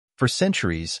For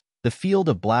centuries, the field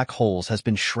of black holes has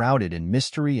been shrouded in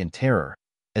mystery and terror,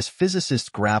 as physicists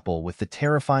grapple with the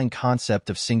terrifying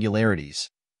concept of singularities,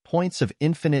 points of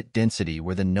infinite density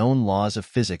where the known laws of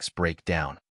physics break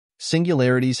down.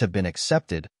 Singularities have been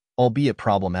accepted, albeit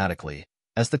problematically,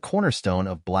 as the cornerstone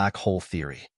of black hole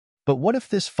theory. But what if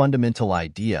this fundamental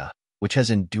idea, which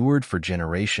has endured for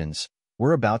generations,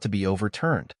 were about to be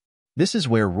overturned? This is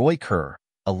where Roy Kerr,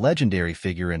 a legendary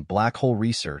figure in black hole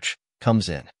research, comes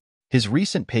in. His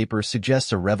recent paper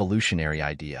suggests a revolutionary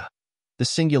idea. The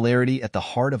singularity at the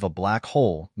heart of a black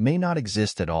hole may not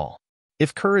exist at all.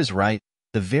 If Kerr is right,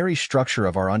 the very structure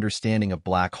of our understanding of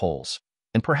black holes,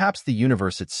 and perhaps the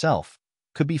universe itself,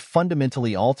 could be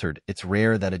fundamentally altered. It's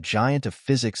rare that a giant of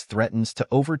physics threatens to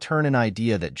overturn an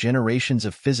idea that generations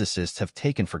of physicists have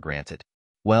taken for granted.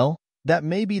 Well, that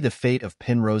may be the fate of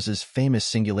Penrose's famous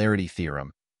singularity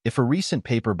theorem, if a recent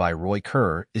paper by Roy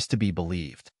Kerr is to be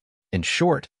believed. In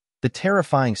short, the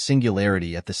terrifying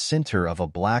singularity at the center of a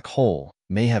black hole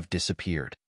may have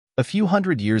disappeared. A few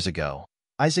hundred years ago,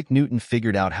 Isaac Newton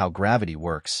figured out how gravity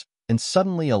works, and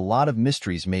suddenly a lot of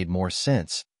mysteries made more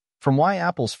sense, from why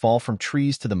apples fall from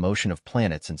trees to the motion of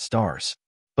planets and stars.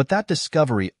 But that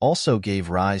discovery also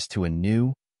gave rise to a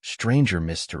new, stranger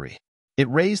mystery. It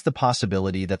raised the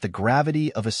possibility that the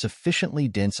gravity of a sufficiently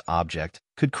dense object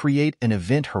could create an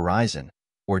event horizon,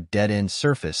 or dead-end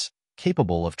surface,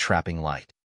 capable of trapping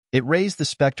light. It raised the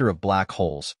specter of black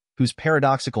holes, whose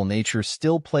paradoxical nature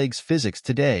still plagues physics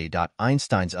today.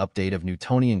 Einstein's update of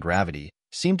Newtonian gravity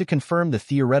seemed to confirm the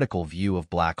theoretical view of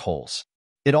black holes.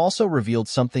 It also revealed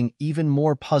something even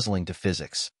more puzzling to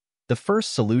physics. The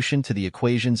first solution to the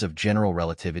equations of general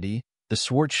relativity, the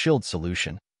Schwarzschild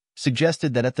solution,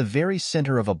 suggested that at the very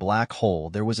center of a black hole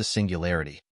there was a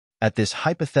singularity. At this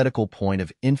hypothetical point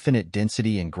of infinite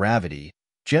density and gravity,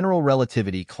 general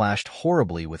relativity clashed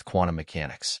horribly with quantum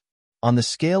mechanics. On the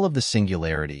scale of the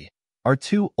singularity, our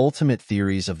two ultimate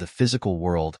theories of the physical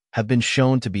world have been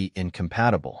shown to be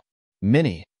incompatible.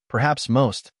 Many, perhaps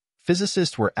most,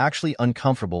 physicists were actually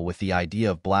uncomfortable with the idea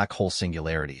of black hole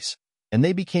singularities, and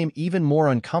they became even more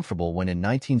uncomfortable when in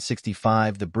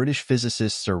 1965 the British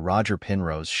physicist Sir Roger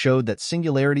Penrose showed that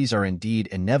singularities are indeed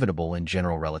inevitable in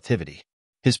general relativity.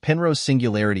 His Penrose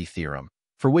singularity theorem,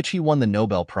 for which he won the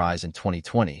Nobel Prize in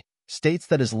 2020, states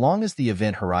that as long as the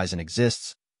event horizon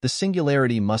exists, the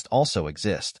singularity must also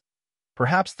exist.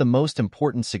 Perhaps the most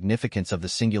important significance of the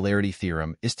singularity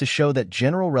theorem is to show that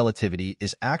general relativity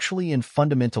is actually in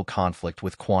fundamental conflict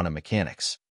with quantum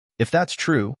mechanics. If that's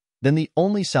true, then the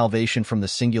only salvation from the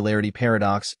singularity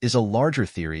paradox is a larger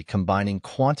theory combining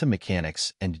quantum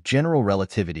mechanics and general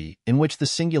relativity in which the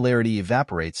singularity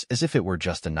evaporates as if it were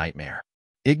just a nightmare.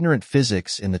 Ignorant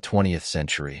physics in the 20th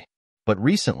century. But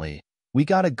recently, we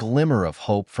got a glimmer of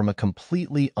hope from a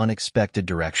completely unexpected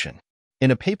direction.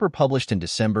 In a paper published in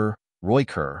December, Roy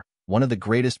Kerr, one of the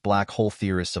greatest black hole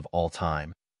theorists of all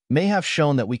time, may have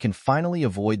shown that we can finally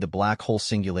avoid the black hole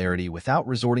singularity without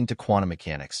resorting to quantum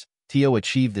mechanics. To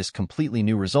achieve this completely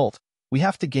new result, we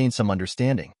have to gain some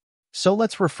understanding. So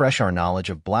let's refresh our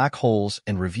knowledge of black holes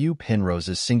and review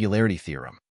Penrose's singularity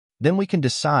theorem. Then we can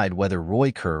decide whether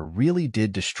Roy Kerr really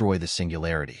did destroy the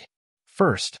singularity.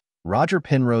 First, Roger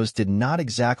Penrose did not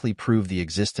exactly prove the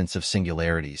existence of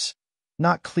singularities.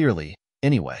 Not clearly,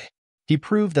 anyway. He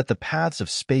proved that the paths of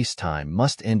spacetime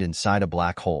must end inside a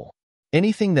black hole.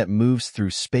 Anything that moves through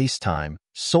spacetime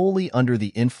solely under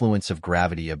the influence of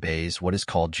gravity obeys what is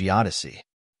called geodesy.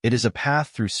 It is a path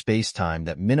through spacetime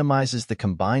that minimizes the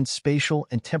combined spatial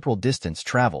and temporal distance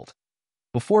traveled.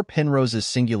 Before Penrose's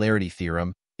singularity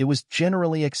theorem, it was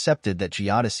generally accepted that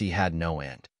geodesy had no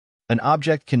end. An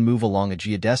object can move along a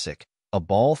geodesic, a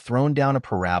ball thrown down a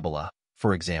parabola,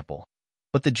 for example.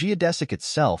 But the geodesic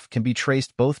itself can be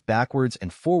traced both backwards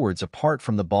and forwards apart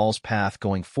from the ball's path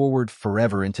going forward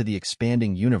forever into the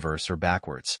expanding universe or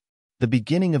backwards. The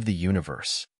beginning of the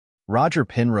universe. Roger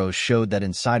Penrose showed that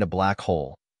inside a black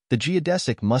hole, the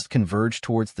geodesic must converge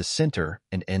towards the center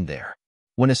and end there.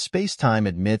 When a spacetime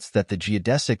admits that the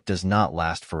geodesic does not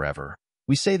last forever,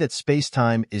 we say that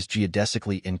spacetime is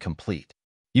geodesically incomplete.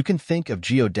 You can think of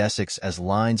geodesics as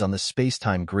lines on the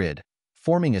spacetime grid,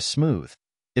 forming a smooth,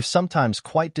 if sometimes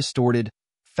quite distorted,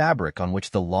 fabric on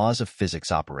which the laws of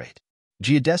physics operate.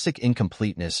 Geodesic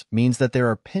incompleteness means that there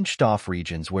are pinched-off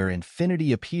regions where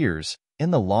infinity appears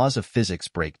and the laws of physics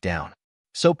break down.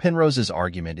 So Penrose's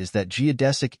argument is that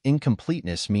geodesic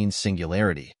incompleteness means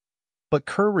singularity. But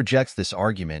Kerr rejects this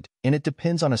argument, and it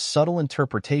depends on a subtle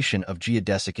interpretation of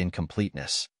geodesic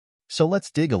incompleteness. So let's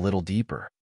dig a little deeper.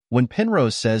 When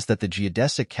Penrose says that the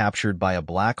geodesic captured by a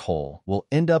black hole will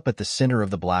end up at the center of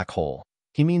the black hole,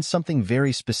 he means something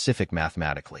very specific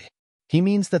mathematically. He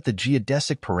means that the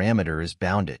geodesic parameter is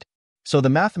bounded. So the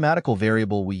mathematical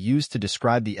variable we use to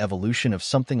describe the evolution of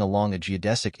something along a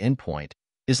geodesic endpoint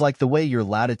is like the way your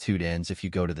latitude ends if you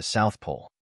go to the South Pole.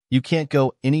 You can't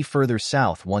go any further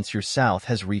south once your south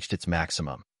has reached its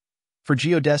maximum. For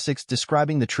geodesics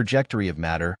describing the trajectory of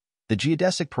matter, the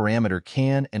geodesic parameter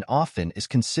can and often is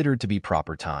considered to be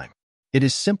proper time. It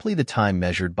is simply the time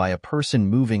measured by a person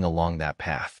moving along that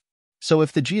path. So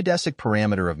if the geodesic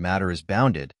parameter of matter is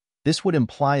bounded, this would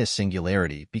imply a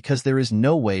singularity because there is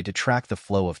no way to track the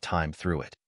flow of time through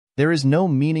it. There is no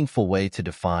meaningful way to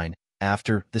define,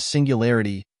 after, the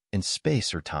singularity in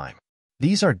space or time.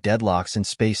 These are deadlocks in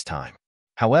space-time.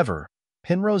 However,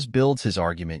 Penrose builds his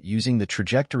argument using the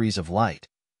trajectories of light,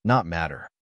 not matter.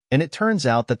 And it turns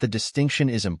out that the distinction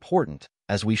is important,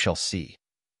 as we shall see.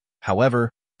 However,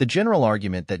 the general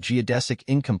argument that geodesic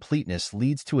incompleteness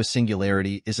leads to a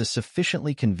singularity is a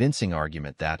sufficiently convincing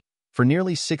argument that, for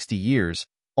nearly 60 years,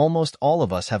 almost all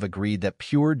of us have agreed that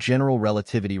pure general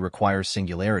relativity requires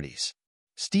singularities.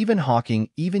 Stephen Hawking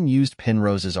even used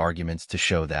Penrose's arguments to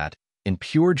show that, in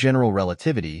pure general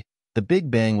relativity, the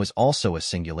Big Bang was also a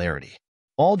singularity.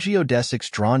 All geodesics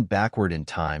drawn backward in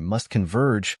time must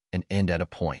converge and end at a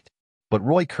point. But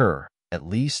Roy Kerr, at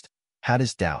least, had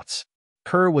his doubts.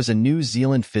 Kerr was a New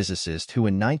Zealand physicist who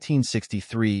in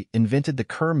 1963 invented the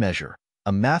Kerr measure,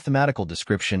 a mathematical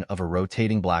description of a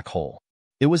rotating black hole.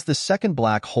 It was the second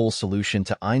black hole solution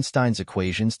to Einstein's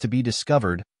equations to be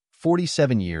discovered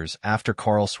 47 years after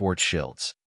Karl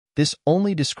Schwarzschild's. This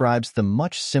only describes the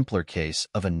much simpler case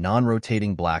of a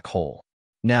non-rotating black hole.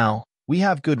 Now, we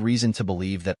have good reason to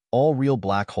believe that all real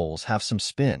black holes have some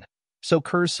spin, so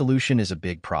Kerr's solution is a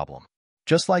big problem.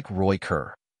 Just like Roy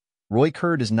Kerr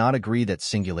does not agree that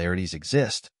singularities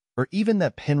exist, or even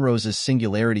that Penrose's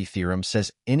singularity theorem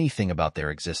says anything about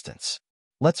their existence.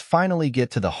 Let's finally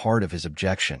get to the heart of his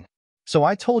objection. So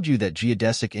I told you that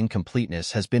geodesic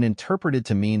incompleteness has been interpreted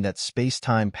to mean that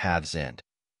space-time paths end,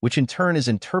 which in turn is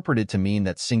interpreted to mean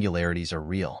that singularities are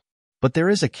real. But there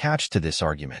is a catch to this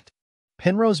argument.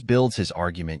 Penrose builds his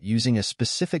argument using a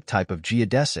specific type of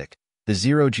geodesic, the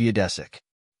zero geodesic.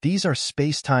 These are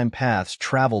space-time paths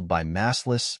traveled by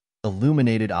massless,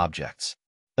 illuminated objects.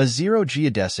 A zero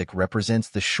geodesic represents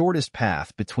the shortest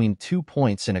path between 2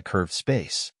 points in a curved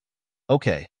space.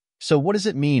 Okay, so what does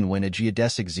it mean when a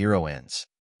geodesic zero ends?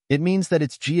 It means that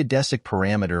its geodesic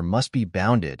parameter must be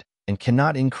bounded and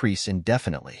cannot increase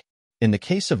indefinitely. In the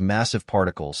case of massive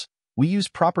particles, we use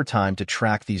proper time to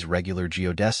track these regular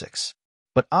geodesics.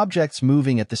 But objects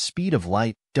moving at the speed of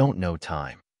light don't know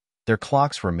time. Their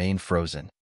clocks remain frozen.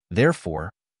 Therefore,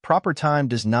 proper time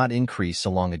does not increase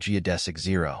along a geodesic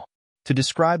zero. To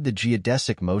describe the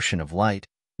geodesic motion of light,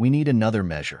 we need another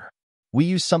measure. We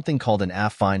use something called an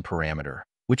affine parameter,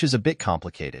 which is a bit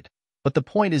complicated, but the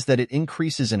point is that it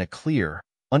increases in a clear,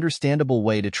 understandable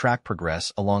way to track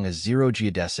progress along a zero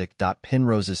geodesic.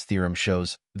 Penrose's theorem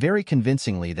shows very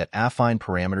convincingly that affine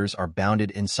parameters are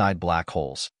bounded inside black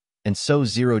holes, and so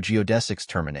zero geodesics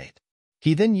terminate.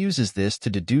 He then uses this to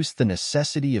deduce the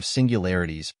necessity of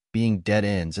singularities being dead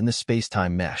ends in the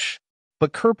spacetime mesh.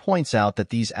 But Kerr points out that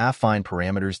these affine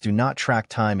parameters do not track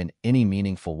time in any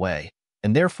meaningful way,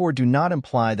 and therefore do not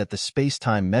imply that the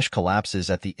spacetime mesh collapses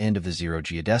at the end of the zero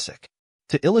geodesic.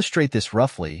 To illustrate this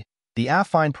roughly, the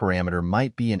affine parameter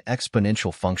might be an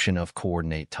exponential function of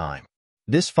coordinate time.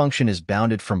 This function is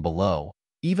bounded from below,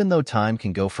 even though time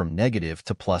can go from negative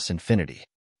to plus infinity.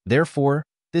 Therefore,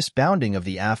 this bounding of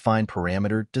the affine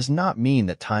parameter does not mean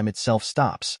that time itself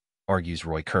stops, argues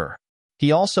Roy Kerr.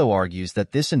 He also argues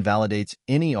that this invalidates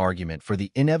any argument for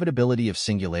the inevitability of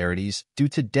singularities due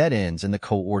to dead ends in the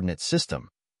coordinate system.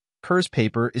 Kerr's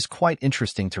paper is quite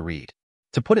interesting to read.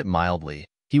 To put it mildly,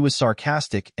 he was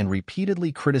sarcastic and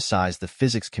repeatedly criticized the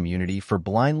physics community for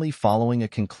blindly following a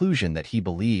conclusion that he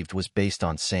believed was based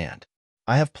on sand.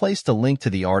 I have placed a link to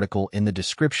the article in the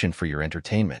description for your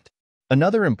entertainment.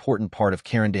 Another important part of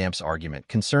Carrendamp's argument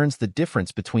concerns the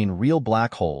difference between real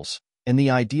black holes and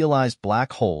the idealized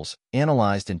black holes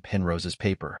analyzed in Penrose's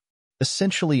paper.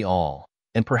 Essentially all,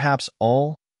 and perhaps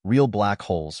all, real black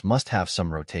holes must have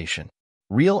some rotation.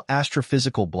 Real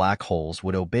astrophysical black holes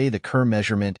would obey the Kerr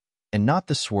measurement and not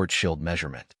the Schwarzschild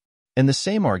measurement. And the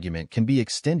same argument can be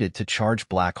extended to charged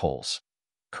black holes.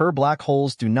 Kerr black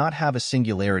holes do not have a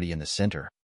singularity in the center.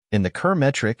 In the Kerr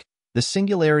metric, the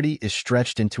singularity is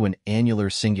stretched into an annular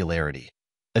singularity,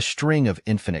 a string of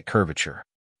infinite curvature.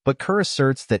 But Kerr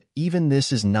asserts that even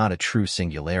this is not a true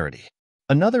singularity.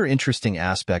 Another interesting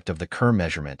aspect of the Kerr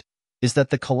measurement is that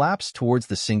the collapse towards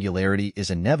the singularity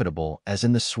is inevitable as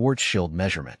in the Schwarzschild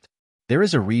measurement. There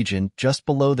is a region just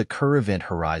below the Kerr event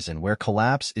horizon where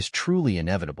collapse is truly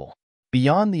inevitable.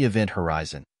 Beyond the event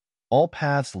horizon, all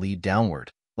paths lead downward,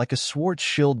 like a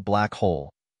Schwarzschild black hole,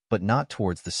 but not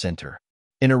towards the center.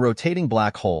 In a rotating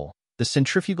black hole, the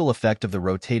centrifugal effect of the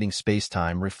rotating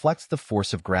spacetime reflects the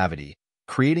force of gravity,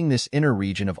 creating this inner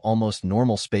region of almost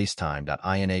normal spacetime.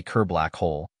 In a Kerr black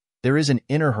hole, there is an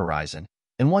inner horizon,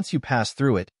 and once you pass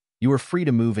through it, you are free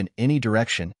to move in any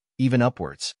direction, even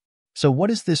upwards. So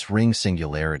what is this ring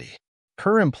singularity?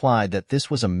 Kerr implied that this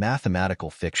was a mathematical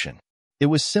fiction. It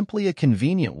was simply a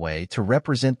convenient way to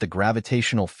represent the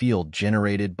gravitational field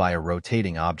generated by a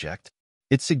rotating object.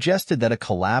 It suggested that a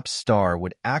collapsed star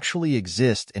would actually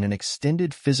exist in an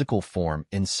extended physical form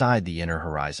inside the inner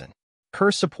horizon.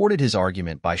 Kerr supported his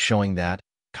argument by showing that,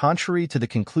 contrary to the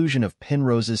conclusion of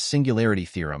Penrose's singularity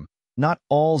theorem, not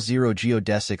all zero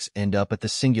geodesics end up at the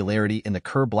singularity in the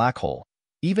Kerr black hole,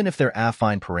 even if their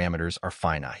affine parameters are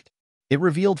finite. It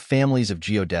revealed families of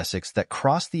geodesics that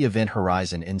cross the event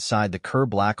horizon inside the Kerr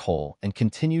black hole and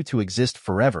continue to exist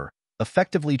forever,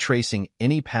 effectively tracing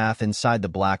any path inside the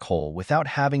black hole without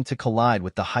having to collide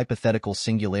with the hypothetical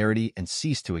singularity and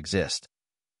cease to exist.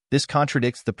 This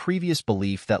contradicts the previous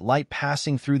belief that light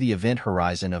passing through the event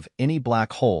horizon of any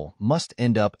black hole must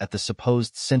end up at the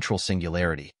supposed central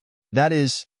singularity. That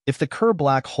is, if the Kerr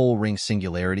black hole ring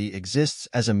singularity exists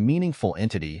as a meaningful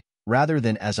entity rather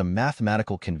than as a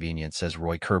mathematical convenience as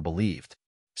Roy Kerr believed.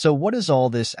 So what does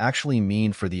all this actually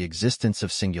mean for the existence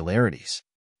of singularities?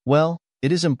 Well,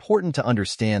 it is important to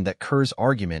understand that Kerr's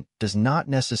argument does not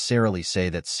necessarily say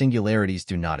that singularities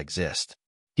do not exist.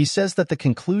 He says that the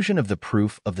conclusion of the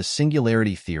proof of the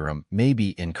singularity theorem may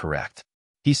be incorrect.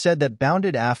 He said that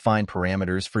bounded affine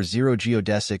parameters for zero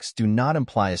geodesics do not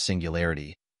imply a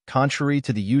singularity, contrary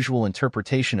to the usual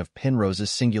interpretation of Penrose's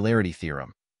singularity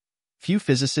theorem. Few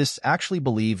physicists actually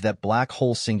believe that black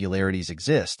hole singularities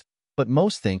exist, but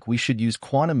most think we should use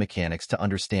quantum mechanics to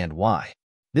understand why.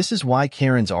 This is why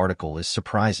Karen's article is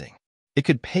surprising. It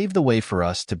could pave the way for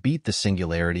us to beat the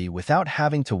singularity without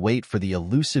having to wait for the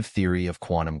elusive theory of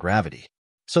quantum gravity.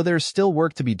 So there's still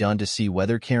work to be done to see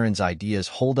whether Karen's ideas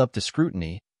hold up to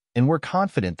scrutiny, and we're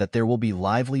confident that there will be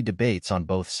lively debates on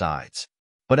both sides.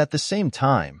 But at the same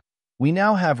time, we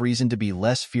now have reason to be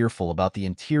less fearful about the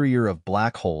interior of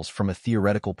black holes from a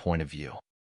theoretical point of view.